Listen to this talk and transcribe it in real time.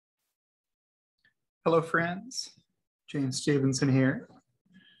Hello, friends. James Stevenson here,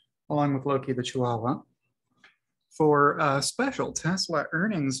 along with Loki the Chihuahua, for a special Tesla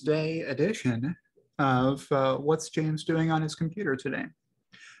Earnings Day edition of What's James Doing on His Computer Today.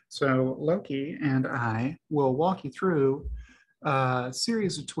 So Loki and I will walk you through a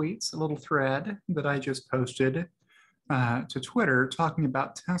series of tweets, a little thread that I just posted to Twitter talking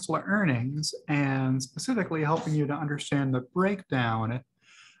about Tesla earnings and specifically helping you to understand the breakdown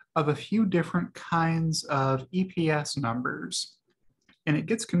of a few different kinds of EPS numbers. And it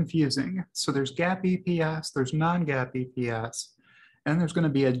gets confusing. So there's GAAP EPS, there's non-GAAP EPS, and there's going to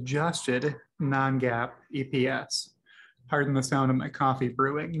be adjusted non-GAAP EPS. Pardon the sound of my coffee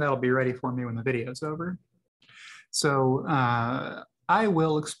brewing. That'll be ready for me when the video's over. So I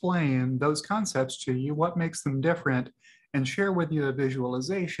will explain those concepts to you, what makes them different, and share with you a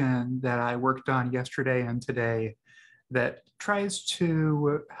visualization that I worked on yesterday and today that tries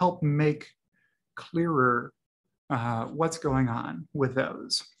to help make clearer what's going on with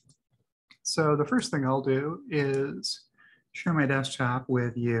those. So the first thing I'll do is share my desktop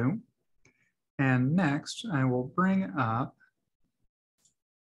with you. And next, I will bring up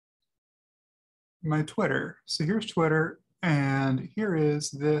my Twitter. So here's Twitter, and here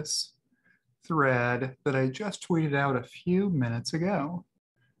is this thread that I just tweeted out a few minutes ago,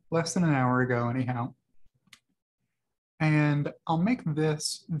 less than an hour ago anyhow. And I'll make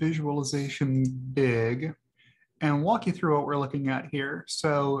this visualization big and walk you through what we're looking at here.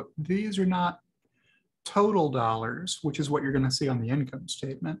 So these are not total dollars, which is what you're going to see on the income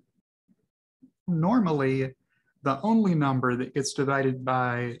statement. Normally, the only number that gets divided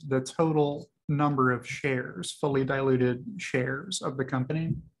by the total number of shares, fully diluted shares of the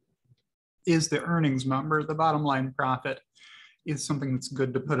company, is the earnings number. The bottom line profit is something that's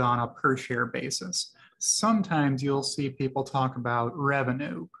good to put on a per share basis. Sometimes you'll see people talk about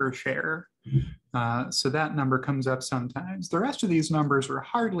revenue per share. So that number comes up sometimes. The rest of these numbers are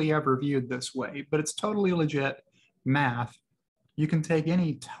hardly ever viewed this way, but it's totally legit math. You can take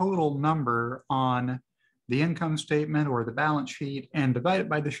any total number on the income statement or the balance sheet and divide it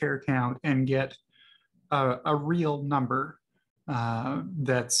by the share count and get a real number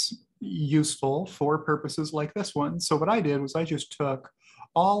that's useful for purposes like this one. So what I did was I just took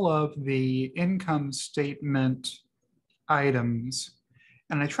all of the income statement items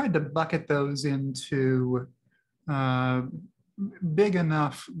and I tried to bucket those into big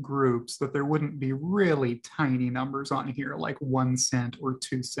enough groups that there wouldn't be really tiny numbers on here like 1 cent or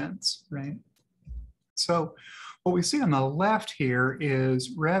 2 cents, right? So what we see on the left here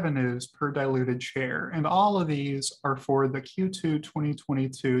is revenues per diluted share, and all of these are for the Q2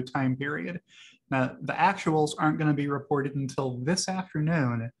 2022 time period. Now, the actuals aren't going to be reported until this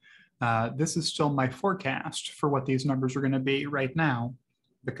afternoon. This is still my forecast for what these numbers are going to be right now,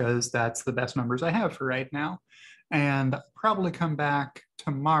 because that's the best numbers I have for right now. And I'll probably come back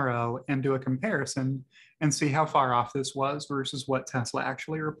tomorrow and do a comparison and see how far off this was versus what Tesla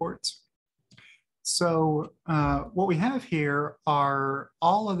actually reports. So what we have here are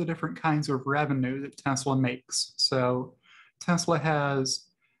all of the different kinds of revenue that Tesla makes. So Tesla has,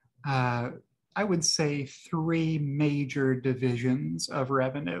 I would say, 3 major divisions of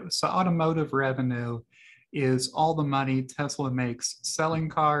revenue. So automotive revenue is all the money Tesla makes selling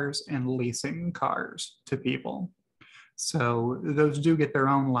cars and leasing cars to people. So those do get their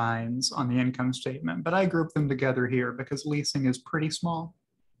own lines on the income statement, but I group them together here because leasing is pretty small.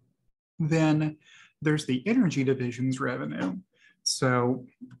 Then there's the energy division's revenue. So,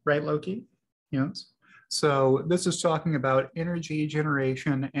 right, Loki? Yes. So this is talking about energy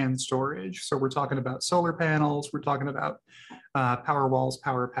generation and storage. So we're talking about solar panels, we're talking about power walls,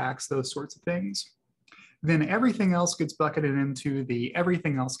 power packs, those sorts of things. Then everything else gets bucketed into the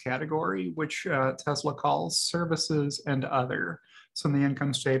everything else category, which Tesla calls services and other. So in the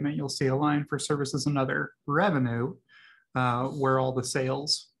income statement, you'll see a line for services and other revenue, where all the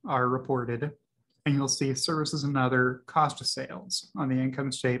sales are reported. And you'll see services and other cost of sales on the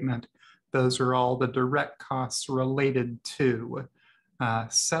income statement. Those are all the direct costs related to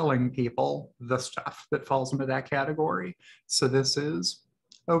selling people the stuff that falls into that category. So this is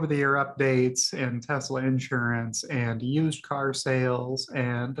over-the-air updates and Tesla insurance and used car sales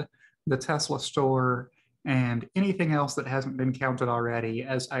and the Tesla store and anything else that hasn't been counted already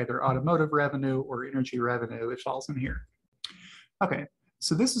as either automotive revenue or energy revenue. It falls in here. Okay,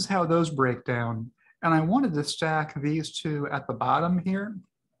 so this is how those break down. And I wanted to stack these two at the bottom here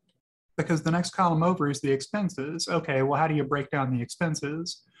because the next column over is the expenses. Okay, well, how do you break down the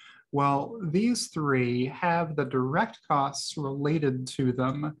expenses? Well, these 3 have the direct costs related to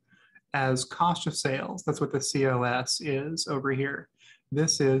them as cost of sales. That's what the COS is over here.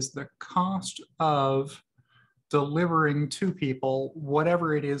 This is the cost of delivering to people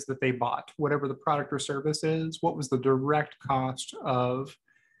whatever it is that they bought, whatever the product or service is. What was the direct cost of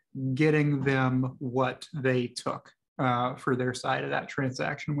getting them what they took for their side of that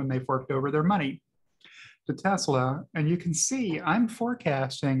transaction when they forked over their money to Tesla? And you can see I'm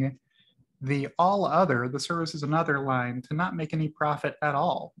forecasting the all other, the services and other line, to not make any profit at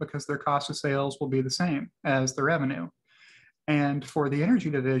all because their cost of sales will be the same as the revenue. And for the energy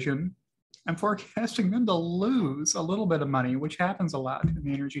division, I'm forecasting them to lose a little bit of money, which happens a lot in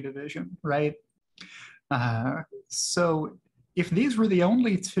the energy division, right? So if these were the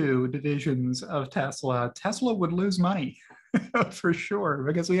only two divisions of Tesla, Tesla would lose money for sure,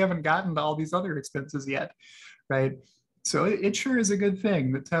 because we haven't gotten to all these other expenses yet, right? So it sure is a good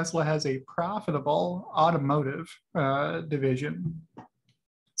thing that Tesla has a profitable automotive division.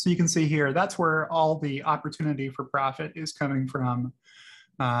 So you can see here, that's where all the opportunity for profit is coming from.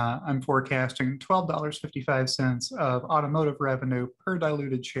 I'm forecasting $12.55 of automotive revenue per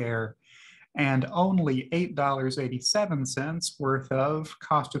diluted share and only $8.87 worth of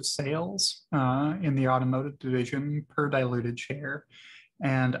cost of sales in the automotive division per diluted share.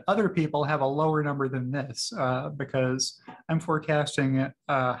 And other people have a lower number than this because I'm forecasting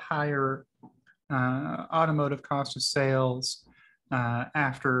a higher automotive cost of sales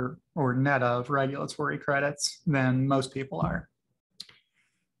after or net of regulatory credits than most people are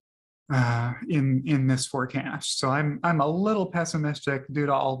in this forecast. So I'm a little pessimistic due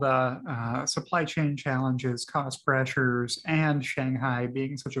to all the supply chain challenges, cost pressures, and Shanghai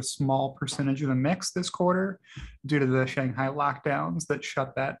being such a small percentage of the mix this quarter due to the Shanghai lockdowns that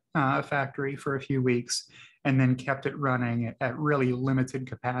shut that factory for a few weeks and then kept it running at really limited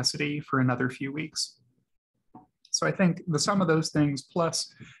capacity for another few weeks. So I think the sum of those things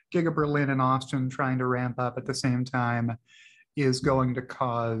plus Giga Berlin and Austin trying to ramp up at the same time is going to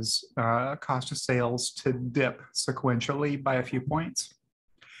cause cost of sales to dip sequentially by a few points.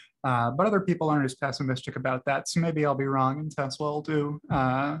 But other people aren't as pessimistic about that. So maybe I'll be wrong and Tesla will do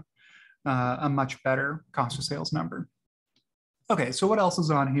a much better cost of sales number. Okay, so what else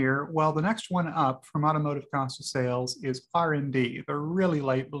is on here? Well, the next one up from automotive cost of sales is R&D. The really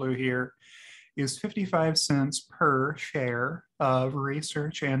light blue here is 55 cents per share of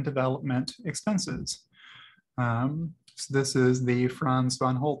research and development expenses. So this is the Franz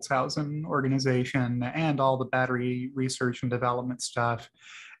von Holzhausen organization and all the battery research and development stuff.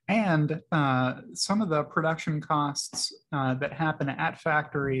 And some of the production costs that happen at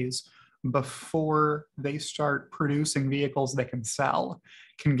factories before they start producing vehicles they can sell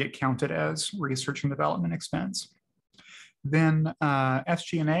can get counted as research and development expense. Then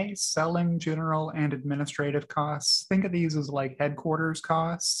SG&A, selling, general, and administrative costs. Think of these as like headquarters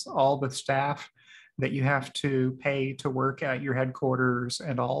costs, all the staff that you have to pay to work at your headquarters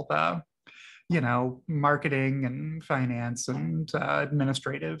and all the, marketing and finance and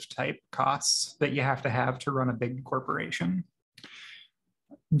administrative type costs that you have to run a big corporation.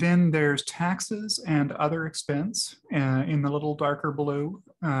 Then there's taxes and other expense in the little darker blue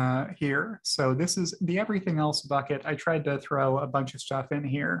here. So this is the everything else bucket. I tried to throw a bunch of stuff in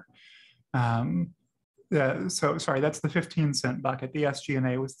here. So sorry, that's the 15-cent bucket. The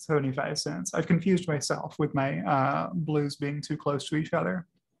SG&A was 75 cents. I've confused myself with my blues being too close to each other.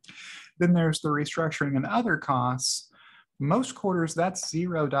 Then there's the restructuring and other costs. Most quarters, that's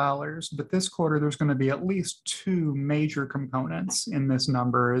 $0, but this quarter, there's going to be at least two major components in this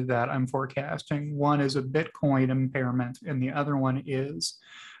number that I'm forecasting. One is a Bitcoin impairment, and the other one is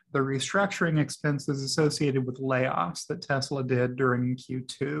the restructuring expenses associated with layoffs that Tesla did during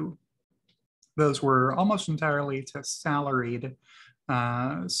Q2. Those were almost entirely to salaried.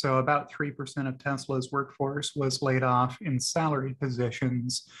 So about 3% of Tesla's workforce was laid off in salaried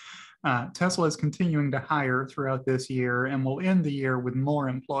positions. Tesla is continuing to hire throughout this year and will end the year with more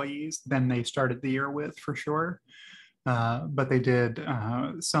employees than they started the year with for sure. But they did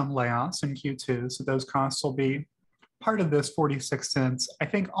some layoffs in Q2, so those costs will be part of this 46 cents. I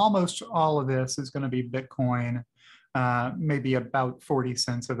think almost all of this is going to be Bitcoin. Maybe about 40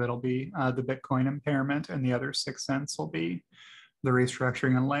 cents of it will be the Bitcoin impairment, and the other 6 cents will be the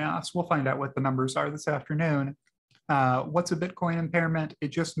restructuring and layoffs. We'll find out what the numbers are this afternoon. What's a Bitcoin impairment? It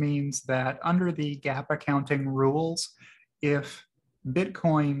just means that under the GAAP accounting rules, if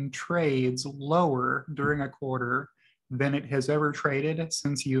Bitcoin trades lower during a quarter than it has ever traded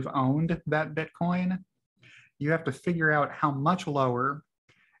since you've owned that Bitcoin, you have to figure out how much lower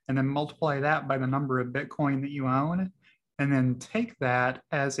and then multiply that by the number of Bitcoin that you own, and then take that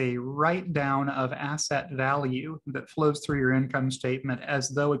as a write down of asset value that flows through your income statement as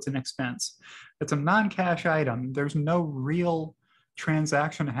though it's an expense. It's a non-cash item. There's no real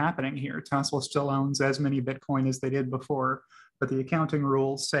transaction happening here. Tesla still owns as many Bitcoin as they did before, but the accounting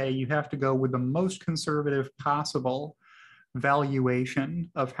rules say you have to go with the most conservative possible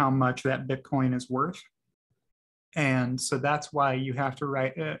valuation of how much that Bitcoin is worth. And so that's why you have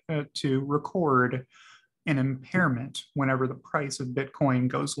to record an impairment whenever the price of Bitcoin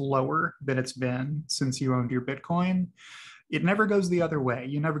goes lower than it's been since you owned your Bitcoin. It never goes the other way.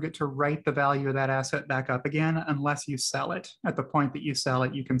 You never get to write the value of that asset back up again unless you sell it. At the point that you sell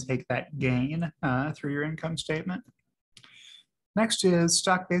it, you can take that gain through your income statement. Next is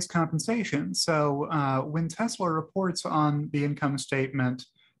stock-based compensation. So when Tesla reports on the income statement,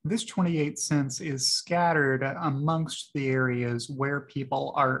 this 28 cents is scattered amongst the areas where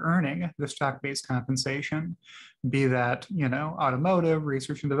people are earning the stock-based compensation, be that, automotive,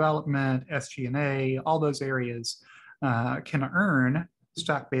 research and development, SG&A, all those areas can earn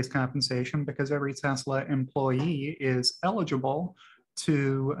stock-based compensation because every Tesla employee is eligible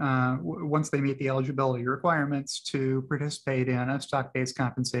to, once they meet the eligibility requirements, to participate in a stock-based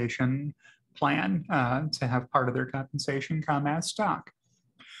compensation plan to have part of their compensation come as stock.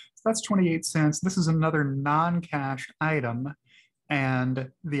 So that's 28 cents. This is another non-cash item, and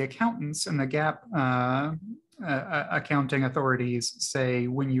the accountants and the GAAP accounting authorities say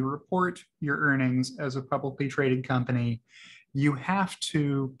when you report your earnings as a publicly traded company, you have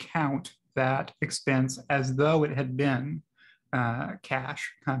to count that expense as though it had been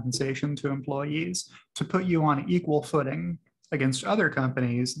cash compensation to employees to put you on equal footing against other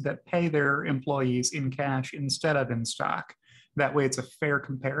companies that pay their employees in cash instead of in stock. That way it's a fair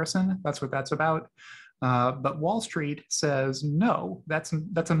comparison. That's what that's about. But Wall Street says, no, that's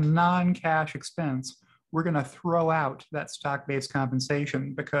a non-cash expense. We're going to throw out that stock-based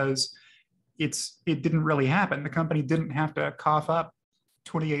compensation because it didn't really happen. The company didn't have to cough up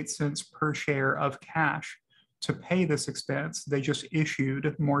 28 cents per share of cash to pay this expense. They just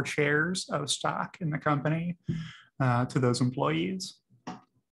issued more shares of stock in the company to those employees.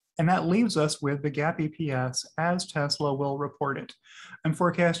 And that leaves us with the GAAP EPS as Tesla will report it. I'm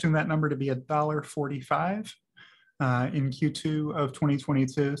forecasting that number to be $1.45 in Q2 of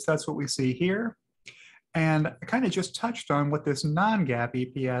 2022. So that's what we see here. And I kind of just touched on what this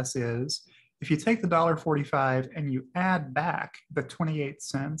non-GAAP EPS is. If you take the $1.45 and you add back the 28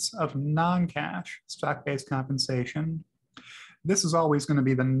 cents of non-cash stock-based compensation, this is always going to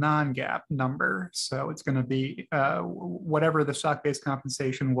be the non-GAAP number. So it's going to be whatever the stock-based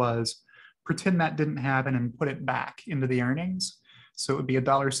compensation was, pretend that didn't happen and put it back into the earnings. So it would be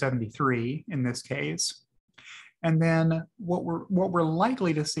 $1.73 in this case. And then what we're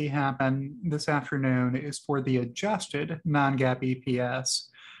likely to see happen this afternoon is for the adjusted non-GAAP EPS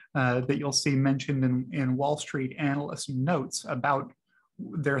that you'll see mentioned in Wall Street analyst notes about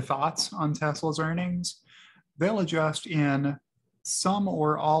their thoughts on Tesla's earnings. They'll adjust in some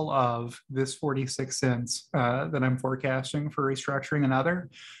or all of this 46 cents that I'm forecasting for restructuring and other.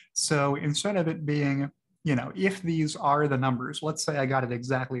 So instead of it being, if these are the numbers, let's say I got it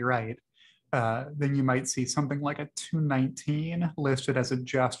exactly right, then you might see something like a 219 listed as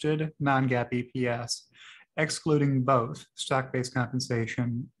adjusted non-GAAP EPS, excluding both stock-based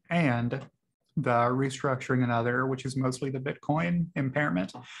compensation and the restructuring and other, which is mostly the Bitcoin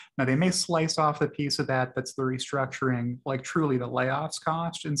impairment. Now, they may slice off the piece of that that's the restructuring, like truly the layoffs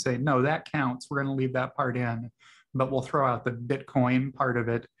cost, and say, no, that counts. We're going to leave that part in, but we'll throw out the Bitcoin part of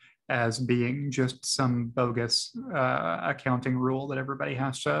it as being just some bogus accounting rule that everybody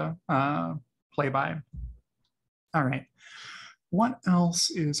has to play by. All right. What else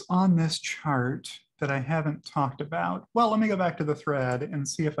is on this chart that I haven't talked about? Well, let me go back to the thread and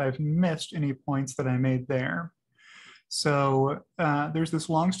see if I've missed any points that I made there. So there's this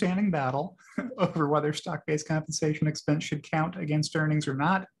longstanding battle over whether stock-based compensation expense should count against earnings or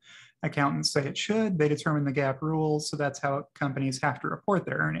not. Accountants say it should. They determine the GAAP rules, so that's how companies have to report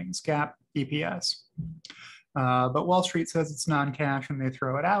their earnings, GAAP EPS. But Wall Street says it's non-cash and they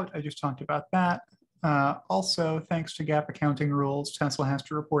throw it out. I just talked about that. Also, thanks to GAAP accounting rules, Tesla has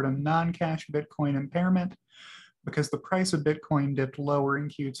to report a non-cash Bitcoin impairment because the price of Bitcoin dipped lower in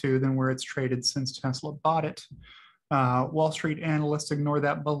Q2 than where it's traded since Tesla bought it. Wall Street analysts ignore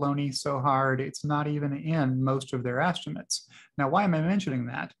that baloney so hard, it's not even in most of their estimates. Now, why am I mentioning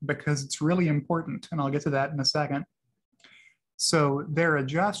that? Because it's really important, and I'll get to that in a second. So their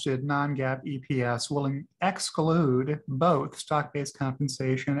adjusted non-GAAP EPS will exclude both stock-based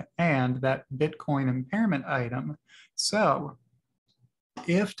compensation and that Bitcoin impairment item. So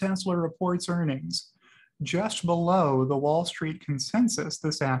if Tesla reports earnings just below the Wall Street consensus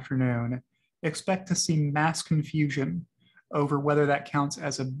this afternoon, expect to see mass confusion over whether that counts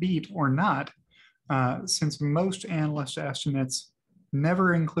as a beat or not, since most analyst estimates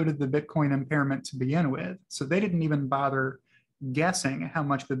never included the Bitcoin impairment to begin with. So they didn't even bother guessing how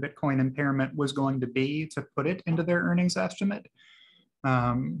much the Bitcoin impairment was going to be to put it into their earnings estimate,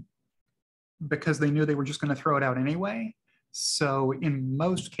 because they knew they were just going to throw it out anyway. So in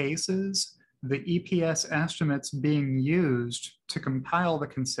most cases, the EPS estimates being used to compile the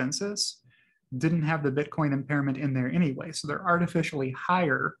consensus didn't have the Bitcoin impairment in there anyway. So they're artificially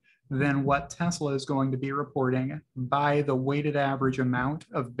higher than what Tesla is going to be reporting by the weighted average amount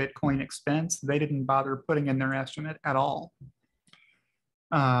of Bitcoin expense. They didn't bother putting in their estimate at all.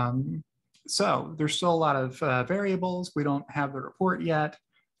 So there's still a lot of variables. We don't have the report yet.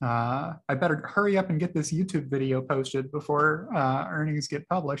 I better hurry up and get this YouTube video posted before earnings get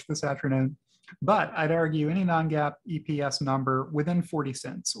published this afternoon. But I'd argue any non-GAAP EPS number within 40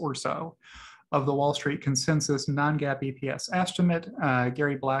 cents or so of the Wall Street consensus non-GAAP EPS estimate,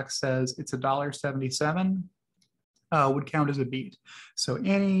 Gary Black says it's $1.77, would count as a beat. So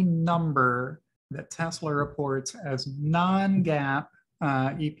any number that Tesla reports as non-GAAP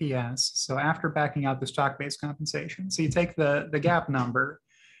EPS, so after backing out the stock-based compensation. So you take the GAAP number,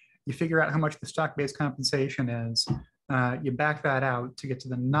 you figure out how much the stock-based compensation is, you back that out to get to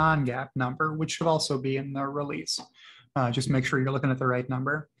the non-GAAP number, which should also be in the release. Just make sure you're looking at the right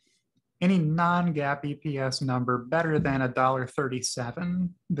number. Any non-GAAP EPS number better than $1.37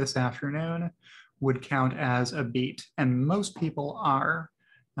 this afternoon would count as a beat. And most people are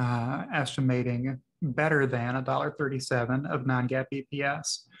estimating better than $1.37 of non-GAAP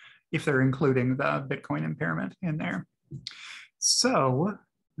EPS if they're including the Bitcoin impairment in there. So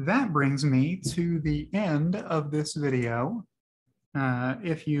that brings me to the end of this video.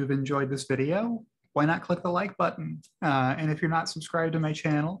 If you've enjoyed this video, why not click the like button? And if you're not subscribed to my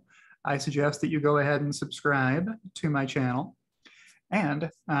channel, I suggest that you go ahead and subscribe to my channel.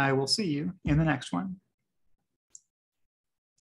 And I will see you in the next one.